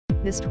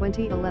This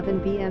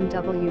 2011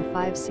 BMW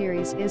 5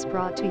 Series is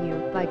brought to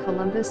you by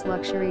Columbus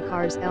Luxury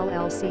Cars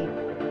LLC.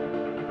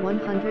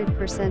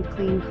 100%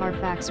 clean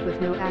Carfax with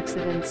no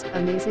accidents,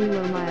 amazing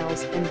low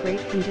miles and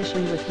great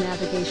condition with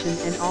navigation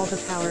and all the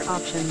power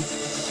options.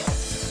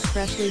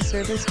 Freshly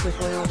serviced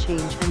with oil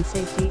change and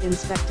safety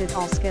inspected,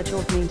 all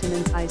scheduled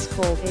maintenance, ice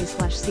cold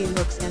A/C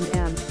looks and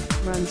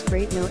runs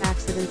great, no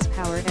accidents,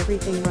 power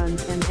everything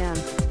runs and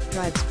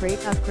drives great,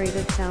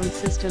 upgraded sound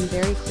system,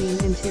 very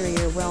clean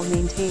interior, well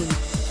maintained.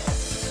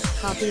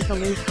 Copy the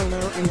link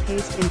below and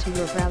paste into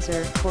your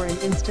browser for an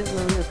instant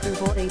loan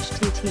approval.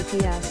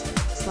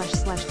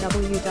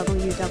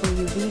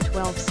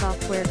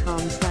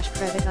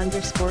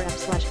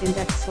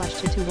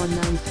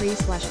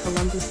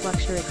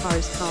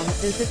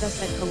 Visit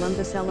us at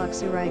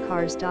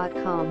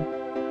columbusluxurycars.com.